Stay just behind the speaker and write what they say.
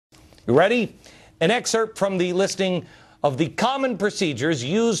You ready? An excerpt from the listing of the common procedures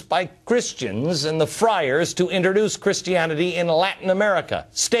used by Christians and the friars to introduce Christianity in Latin America.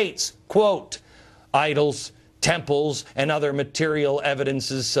 States, quote, idols, temples, and other material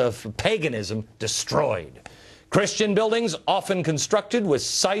evidences of paganism destroyed. Christian buildings often constructed with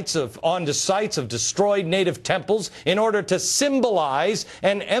onto sites of destroyed native temples in order to symbolize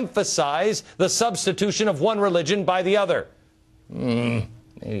and emphasize the substitution of one religion by the other.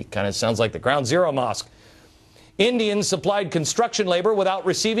 Maybe kind of sounds like the Ground Zero Mosque. Indians supplied construction labor without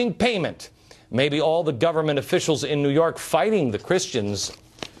receiving payment. Maybe all the government officials in New York fighting the Christians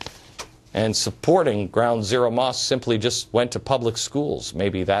and supporting Ground Zero Mosque simply just went to public schools.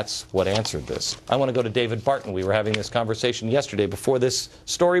 Maybe that's what answered this. I want to go to David Barton. We were having this conversation yesterday before this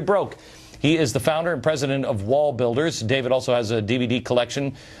story broke. He is the founder and president of Wall Builders. David also has a DVD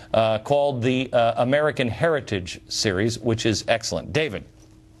collection called the American Heritage Series, which is excellent. David,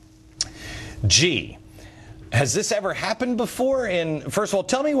 has this ever happened before? First of all,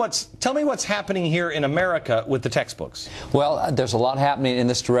 tell me what's happening here in America with the textbooks. Well, there's a lot happening in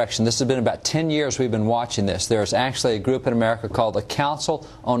this direction. This has been about 10 years we've been watching this. There's actually a group in America called the Council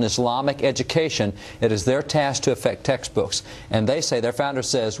on Islamic Education. It is their task to affect textbooks. And they say, their founder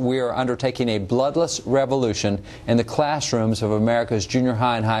says, we are undertaking a bloodless revolution in the classrooms of America's junior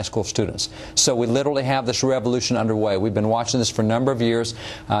high and high school students. So we literally have this revolution underway. We've been watching this for a number of years.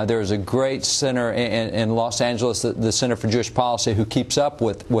 There's a great center in Los Angeles, the Center for Jewish Policy, who keeps up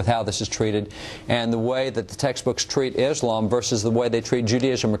with how this is treated, and the way that the textbooks treat Islam versus the way they treat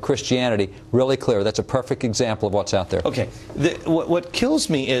Judaism or Christianity, really clear. That's a perfect example of what's out there. Okay. What kills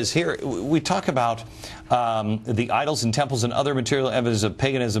me is here we talk about the idols and temples and other material evidence of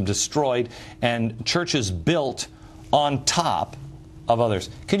paganism destroyed and churches built on top of others.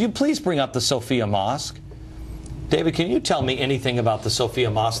 Could you please bring up the Sophia Mosque? David, can you tell me anything about the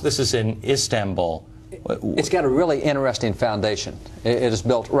Sophia Mosque? This is in Istanbul. It's got a really interesting foundation. It is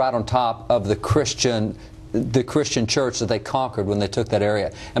built right on top of the Christian church that they conquered when they took that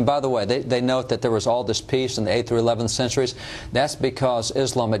area. And by the way, they note that there was all this peace in the 8th through 11th centuries. That's because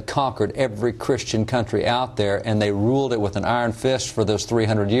Islam had conquered every Christian country out there, and they ruled it with an iron fist for those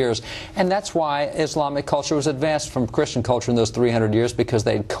 300 years. And that's why Islamic culture was advanced from Christian culture in those 300 years, because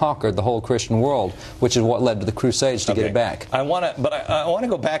they had conquered the whole Christian world, which is what led to the Crusades to get it back. I want to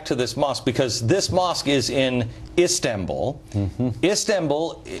go back to this mosque, because this mosque is in Istanbul.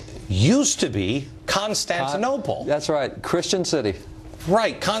 Istanbul used to be Constantinople. That's right, Christian city.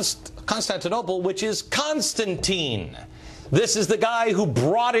 Right, Constantinople, which is Constantine. This is the guy who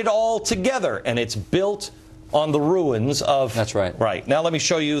brought it all together, and it's built on the ruins of... That's right. Right. Now let me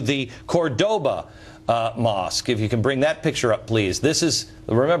show you the Cordoba Mosque. If you can bring that picture up, please. This is,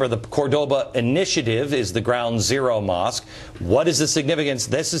 remember, the Cordoba Initiative is the Ground Zero Mosque. What is the significance?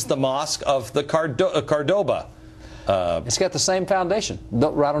 This is the mosque of the Cordoba. It's got the same foundation,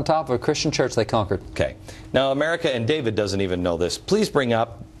 built right on top of a Christian church they conquered. Okay. Now, America, and David doesn't even know this. Please bring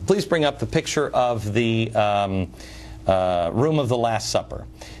up the picture of the room of the Last Supper.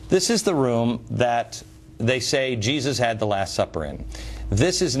 This is the room that they say Jesus had the Last Supper in.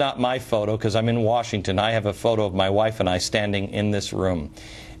 This is not my photo, because I'm in Washington. I have a photo of my wife and I standing in this room.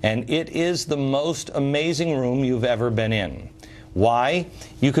 And it is the most amazing room you've ever been in. Why?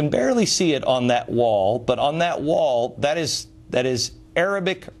 You can barely see it on that wall, but on that wall, that is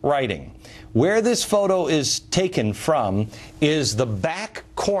Arabic writing. Where this photo is taken from is the back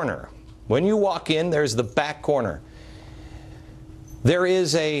corner. When you walk in, there's the back corner. There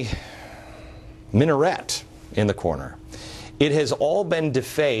is a minaret in the corner. It has all been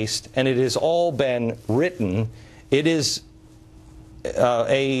defaced, and it has all been written. It is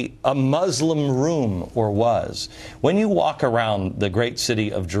a Muslim room, or was. When you walk around the great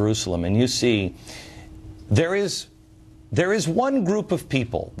city of Jerusalem and you see there is one group of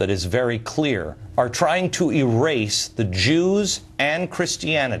people that is very clear are trying to erase the Jews and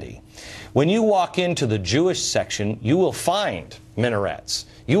Christianity. When you walk into the Jewish section, you will find minarets.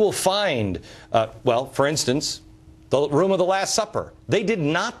 You will find, well, for instance, the room of the Last Supper. They did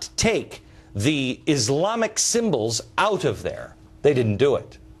not take the Islamic symbols out of there. They didn't do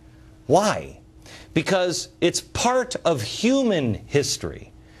it. Why? Because it's part of human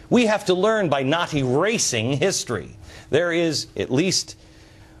history. We have to learn by not erasing history. There is, at least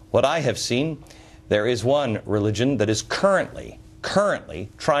what I have seen, there is one religion that is currently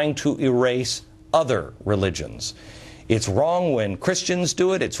trying to erase other religions. It's wrong when Christians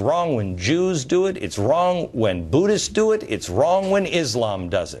do it. It's wrong when Jews do it. It's wrong when Buddhists do it. It's wrong when Islam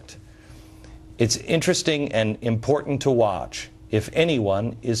does it. It's interesting and important to watch if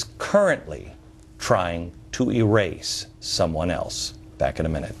anyone is currently trying to erase someone else. Back in a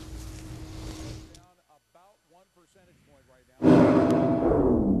minute.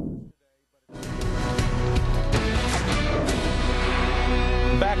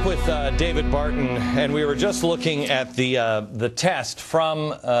 back with David Barton, and we were just looking at the test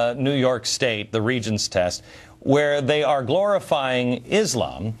from New York State, the Regents test, where they are glorifying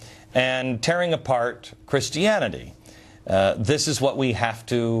Islam and tearing apart Christianity. This is what we have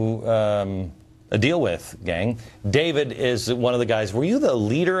to deal with, gang. David is one of the guys. Were you the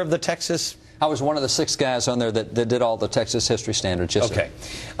leader of the Texas? I was one of the 6 guys on there that did all the Texas history standards. Yes, okay.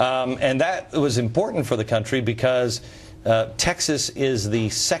 And that was important for the country because Texas is the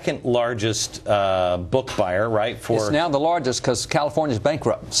second largest book buyer, right? It's now the largest because California's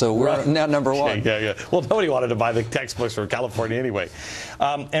bankrupt, so we're now number 1. Yeah. Well, nobody wanted to buy the textbooks from California anyway.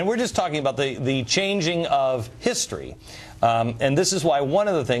 And we're just talking about the changing of history. And this is why one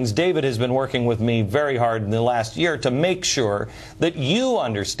of the things David has been working with me very hard in the last year to make sure that you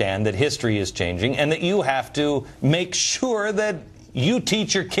understand that history is changing and that you have to make sure that you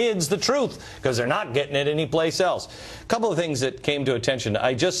teach your kids the truth because they're not getting it anyplace else. A couple of things that came to attention.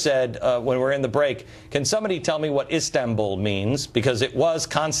 I just said when we're in the break, can somebody tell me what Istanbul means? Because it was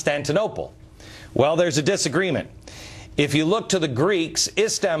Constantinople. Well, there's a disagreement. If you look to the Greeks,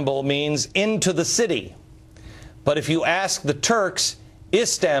 Istanbul means into the city. But if you ask the Turks,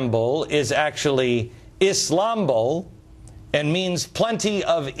 Istanbul is actually Islambol and means plenty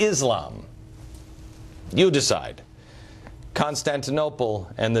of Islam. You decide.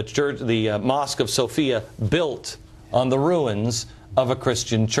 Constantinople and the church, the Mosque of Sophia, built on the ruins of a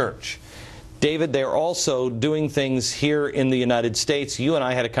Christian church. David, they're also doing things here in the United States. You and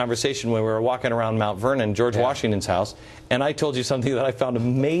I had a conversation when we were walking around Mount Vernon, George Washington's house, and I told you something that I found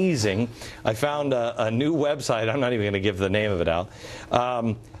amazing. I found a new website. I'm not even going to give the name of it out.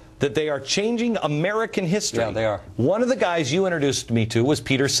 That they are changing American history. Yeah, they are. One of the guys you introduced me to was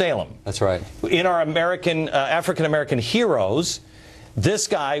Peter Salem. That's right. In our African-American heroes, this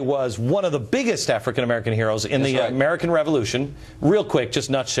guy was one of the biggest African-American heroes in the American Revolution. Real quick, just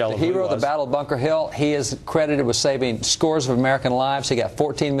nutshell. The hero of the Battle of Bunker Hill. He is credited with saving scores of American lives. He got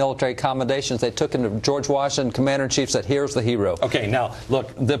 14 military commendations. They took him to George Washington, Commander-in-Chief, said, here's the hero. Okay, now,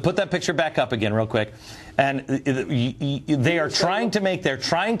 look, put that picture back up again real quick. And they are trying to make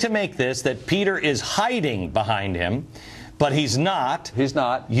this that Peter is hiding behind him. But he's not. He's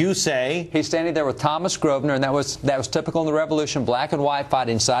not. You say. He's standing there with Thomas Grosvenor, and that was typical in the Revolution, black and white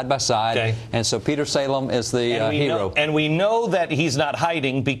fighting side by side. Okay. And so Peter Salem is the hero. And we know that he's not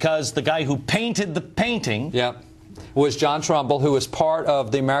hiding because the guy who painted the painting was John Trumbull, who was part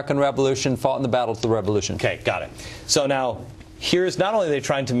of the American Revolution, fought in the Battle of the Revolution. Okay, got it. So now, here's not only are they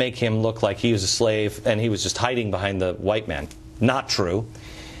trying to make him look like he was a slave and he was just hiding behind the white man. Not true.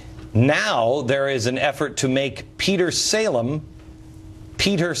 Now there is an effort to make Peter Salem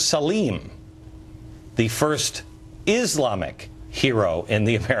Peter Salim, the first Islamic hero in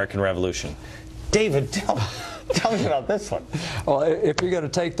the American Revolution. David, tell me about this one. Well, if you're going to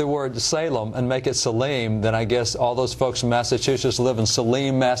take the word Salem and make it Salim, then I guess all those folks in Massachusetts live in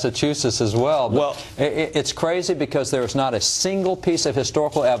Salim, Massachusetts as well. But well, it's crazy because there's not a single piece of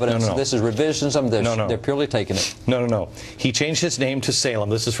historical evidence. No. This is revisionism. They're purely taking it. No. He changed his name to Salem.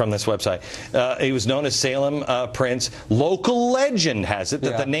 This is from this website. He was known as Salem Prince. Local legend has it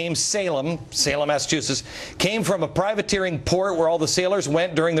that the name Salem, Massachusetts, came from a privateering port where all the sailors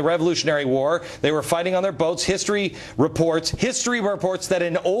went during the Revolutionary War. They were fighting on their boats. History reports that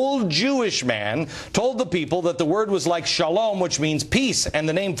an old Jewish man told the people that the word was like shalom, which means peace, and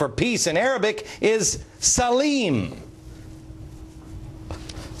the name for peace in Arabic is Salim.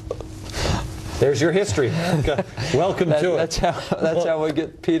 There's your history. Welcome to it. That's how we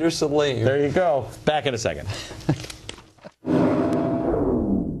get Peter Salim. There you go. Back in a second.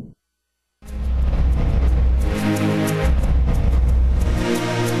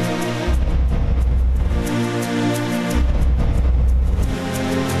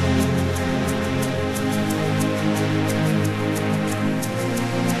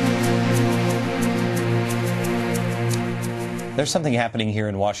 There's something happening here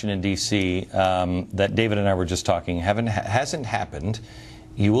in Washington, D.C. That David and I were just talking hasn't happened.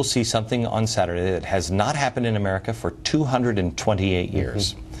 You will see something on Saturday that has not happened in America for 228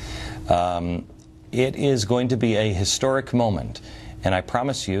 years. It is going to be a historic moment. And I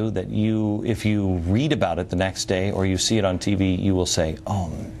promise you that if you read about it the next day or you see it on TV, you will say,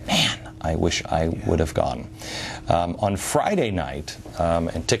 oh, man, I wish I would have gone. On Friday night,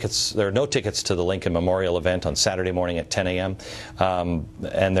 and there are no tickets to the Lincoln Memorial event on Saturday morning at 10 a.m.,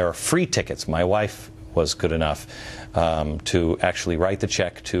 and there are free tickets. My wife was good enough to actually write the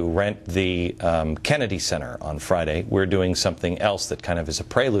check to rent the Kennedy Center on Friday. We're doing something else that kind of is a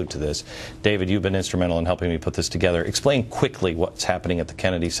prelude to this. David, you've been instrumental in helping me put this together. Explain quickly what's happening at the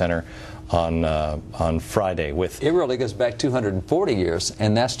Kennedy Center on Friday with. It really goes back 240 years,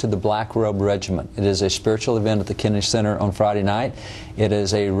 and that's to the Black Robe Regiment. It is a spiritual event at the Kennedy Center on Friday night. It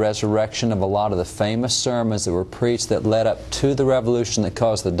is a resurrection of a lot of the famous sermons that were preached that led up to the revolution that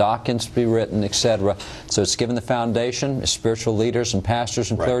caused the doctrines to be written, etc. So it's given the foundation. Spiritual leaders and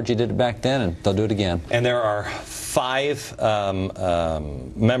pastors and clergy did it back then, and they'll do it again. And there are 5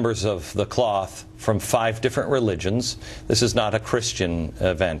 members of the cloth from 5 different religions. This is not a Christian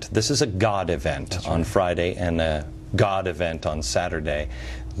event. This is a God event on Friday and a God event on Saturday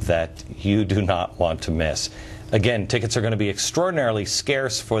that you do not want to miss. Again, tickets are going to be extraordinarily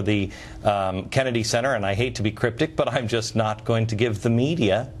scarce for the Kennedy Center, and I hate to be cryptic, but I'm just not going to give the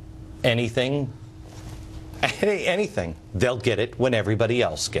media anything. They'll get it when everybody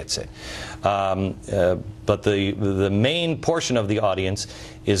else gets it. But the main portion of the audience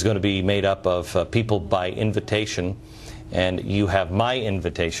is going to be made up of people by invitation, and you have my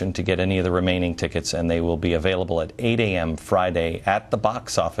invitation to get any of the remaining tickets, and they will be available at 8 a.m. Friday at the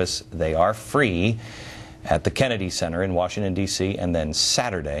box office. They are free at the Kennedy Center in Washington, D.C., and then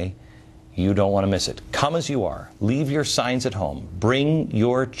Saturday. You don't want to miss it. Come as you are. Leave your signs at home. Bring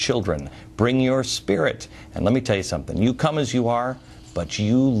your children. Bring your spirit. And let me tell you something. You come as you are, but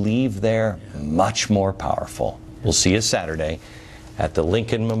you leave there much more powerful. We'll see you Saturday at the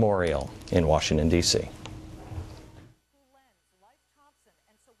Lincoln Memorial in Washington, D.C.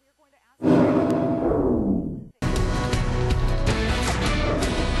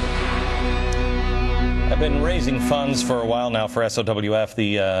 I've been raising funds for a while now for SOWF,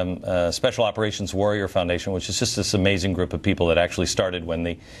 the Special Operations Warrior Foundation, which is just this amazing group of people that actually started when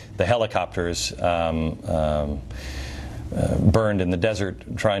the helicopters burned in the desert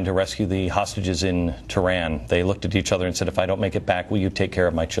trying to rescue the hostages in Tehran. They looked at each other and said, if I don't make it back, will you take care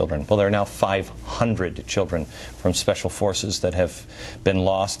of my children? Well, there are now 500 children from Special Forces that have been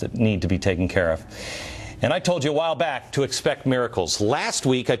lost that need to be taken care of. And I told you a while back to expect miracles. Last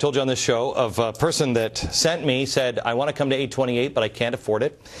week, I told you on this show of a person that sent me, said, I want to come to 828, but I can't afford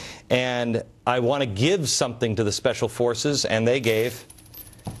it. And I want to give something to the Special Forces, and they gave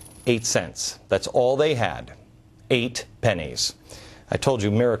 8 cents. That's all they had, 8 pennies. I told you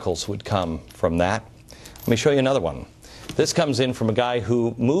miracles would come from that. Let me show you another one. This comes in from a guy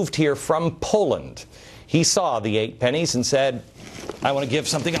who moved here from Poland. He saw the 8 pennies and said, I want to give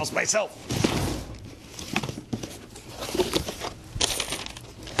something else myself.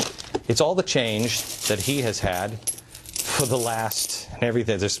 It's all the change that he has had for the last, and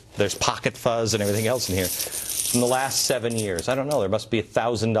everything, there's pocket fuzz and everything else in here, from the last 7 years. I don't know, there must be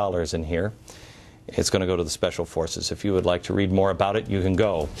 $1,000 in here. It's going to go to the Special Forces. If you would like to read more about it, you can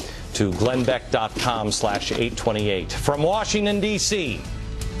go to glennbeck.com/828. From Washington, D.C.,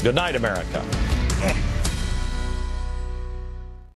 good night, America.